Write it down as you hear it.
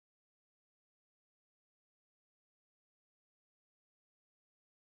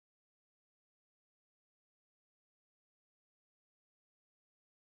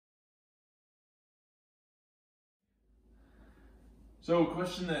So a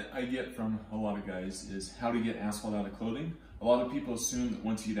question that I get from a lot of guys is how to get asphalt out of clothing. A lot of people assume that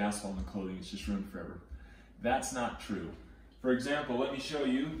once you get asphalt in clothing, it's just ruined forever. That's not true. For example, let me show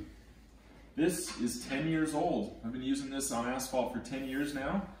you. This is 10 years old. I've been using this on asphalt for 10 years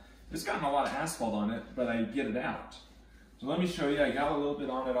now. It's gotten a lot of asphalt on it, but I get it out. So let me show you. I got a little bit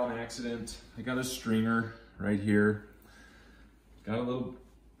on it on accident. I got a stringer right here. Got a little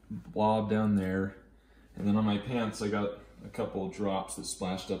blob down there. And then on my pants, I got a couple of drops that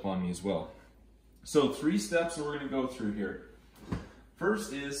splashed up on me as well. So 3 steps that we're going to go through here.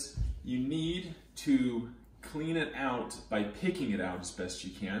 First is you need to clean it out by picking it out as best you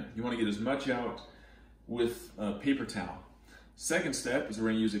can. You want to get as much out with a paper towel. Second step is we're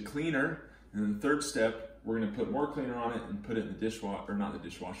going to use a cleaner, and then the third step, we're going to put more cleaner on it and put it in the dishwasher, or not the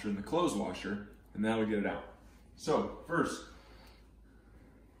dishwasher, in the clothes washer, and that'll get it out. So first,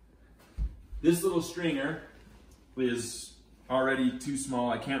 this little stringer is already too small.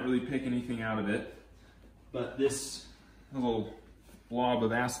 I can't really pick anything out of it, but this little blob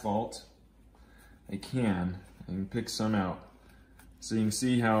of asphalt, I can pick some out. So you can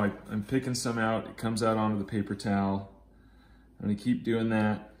see how I'm picking some out. It comes out onto the paper towel. I'm gonna keep doing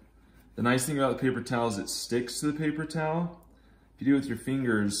that. The nice thing about the paper towel is it sticks to the paper towel. If you do it with your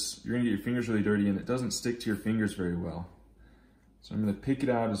fingers, you're gonna get your fingers really dirty and it doesn't stick to your fingers very well. So I'm gonna pick it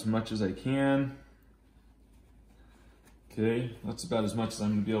out as much as I can. Okay, that's about as much as I'm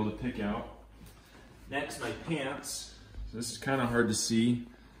gonna be able to pick out. Next, my pants. So this is kind of hard to see,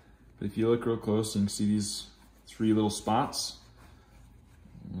 but if you look real close, you can see these 3 little spots.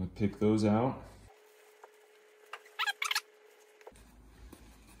 I'm gonna pick those out.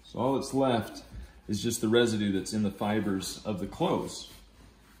 So all that's left is just the residue that's in the fibers of the clothes.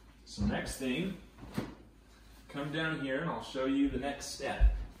 So next thing, come down here and I'll show you the next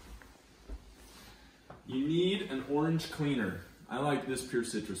step. You need an orange cleaner. I like this Pure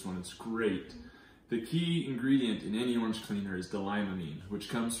Citrus one, it's great. The key ingredient in any orange cleaner is dilimamine, which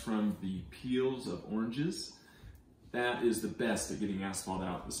comes from the peels of oranges. That is the best at getting asphalt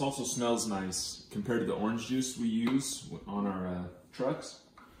out. This also smells nice compared to the orange juice we use on our trucks.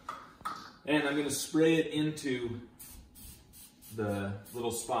 And I'm gonna spray it into the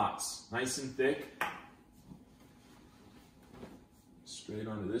little spots, nice and thick. Straight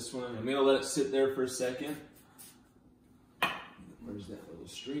onto this one. I'm gonna let it sit there for a second. Where's that little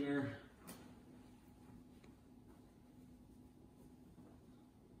stringer?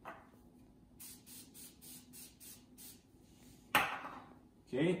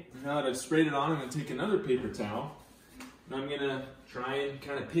 Okay, now that I've sprayed it on, I'm gonna take another paper towel and I'm gonna try and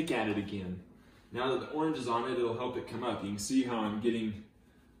kind of pick at it again. Now that the orange is on it, it'll help it come up. You can see how I'm getting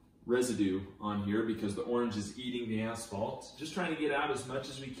residue on here because the orange is eating the asphalt. Just trying to get out as much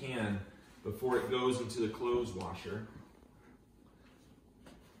as we can before it goes into the clothes washer.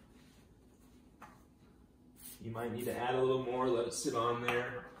 You might need to add a little more, let it sit on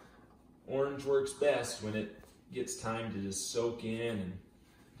there. Orange works best when it gets time to just soak in and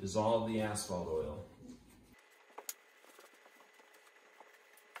dissolve the asphalt oil.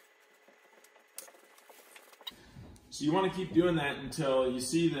 So you want to keep doing that until you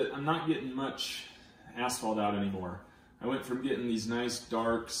see that I'm not getting much asphalt out anymore. I went from getting these nice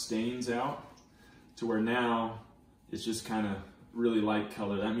dark stains out to where now it's just kind of really light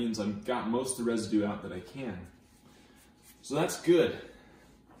color. That means I've got most of the residue out that I can. So that's good.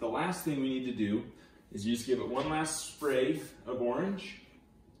 The last thing we need to do is you just give it one last spray of orange.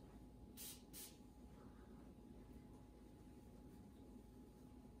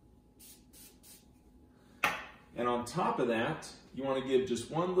 And on top of that, you want to give just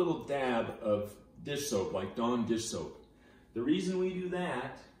one little dab of dish soap, like Dawn dish soap. The reason we do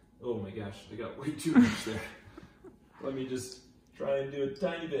that, oh my gosh, I got way too much there. Let me just try and do a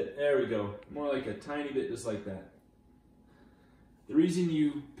tiny bit. There we go. More like a tiny bit, just like that. The reason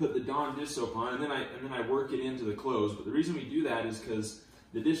you put the Dawn dish soap on, and then I work it into the clothes, but the reason we do that is because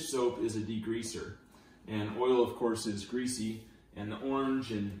the dish soap is a degreaser. And oil, of course, is greasy, and the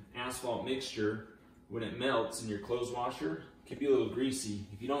orange and asphalt mixture, when it melts in your clothes washer, can be a little greasy.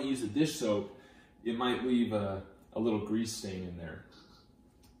 If you don't use a dish soap, it might leave a little grease stain in there.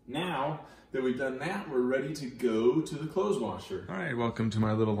 Now that we've done that, we're ready to go to the clothes washer. All right, welcome to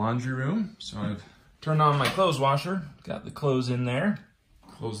my little laundry room. So I've turned on my clothes washer, got the clothes in there.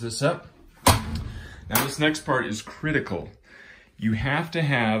 Close this up. Now this next part is critical. You have to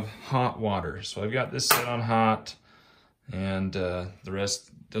have hot water. So I've got this set on hot, and the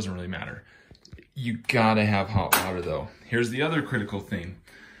rest doesn't really matter. You gotta have hot water though. Here's the other critical thing.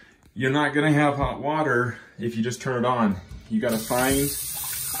 You're not gonna have hot water if you just turn it on. You gotta find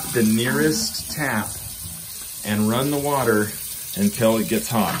the nearest tap and run the water until it gets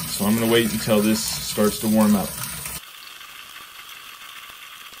hot. So I'm gonna wait until this starts to warm up.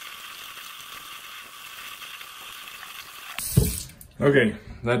 Okay,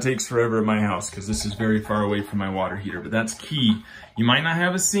 that takes forever at my house because this is very far away from my water heater, but that's key. You might not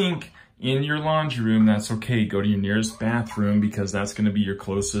have a sink in your laundry room, that's okay. Go to your nearest bathroom because that's gonna be your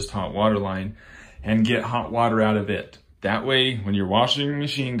closest hot water line and get hot water out of it. That way, when your washing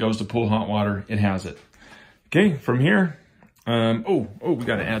machine goes to pull hot water, it has it. Okay, from here, we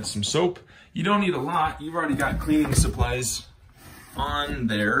gotta add some soap. You don't need a lot. You've already got cleaning supplies on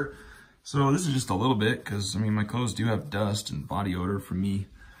there. So this is just a little bit because, I mean, my clothes do have dust and body odor from me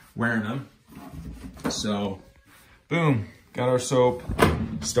wearing them. So, boom, got our soap,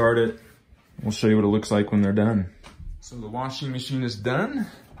 start it. We'll show you what it looks like when they're done. So the washing machine is done.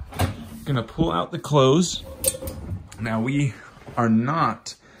 I'm gonna pull out the clothes. Now we are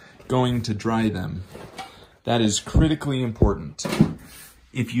not going to dry them. That is critically important.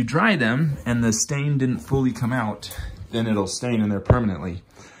 If you dry them and the stain didn't fully come out, then it'll stain in there permanently.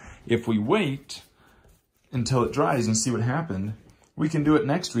 If we wait until it dries and see what happened, we can do it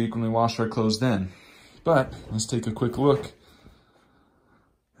next week when we wash our clothes then. But let's take a quick look.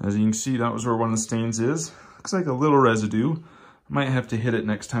 As you can see, that was where one of the stains is. Looks like a little residue. I might have to hit it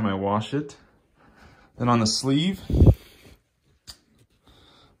next time I wash it. Then on the sleeve,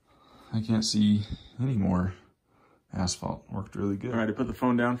 I can't see any more asphalt. Worked really good. All right, I put the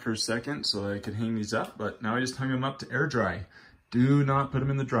phone down for a second so I could hang these up, but now I just hung them up to air dry. Do not put them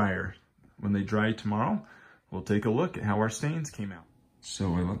in the dryer. When they dry tomorrow, we'll take a look at how our stains came out.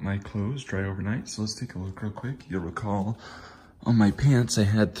 So I let my clothes dry overnight, so let's take a look real quick. You'll recall on my pants I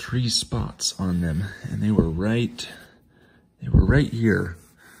had 3 spots on them, and they were right here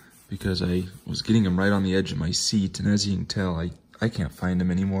because I was getting them right on the edge of my seat, and as you can tell, I can't find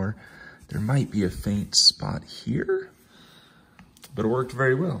them anymore. There might be a faint spot here, but it worked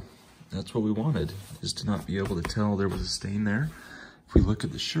very well. That's what we wanted, is to not be able to tell there was a stain there. If we look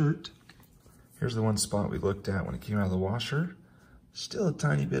at the shirt, here's the one spot we looked at when it came out of the washer. Still a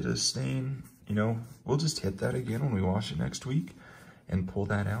tiny bit of stain, you know, we'll just hit that again when we wash it next week and pull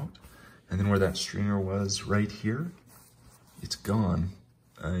that out. And then where that stringer was right here, it's gone.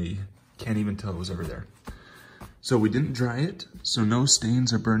 I can't even tell it was ever there. So we didn't dry it, so no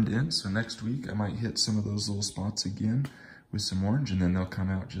stains are burned in. So next week I might hit some of those little spots again with some orange, and then they'll come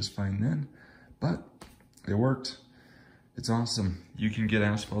out just fine then. But it worked. It's awesome. You can get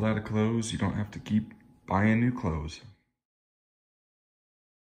asphalt out of clothes. You don't have to keep buying new clothes.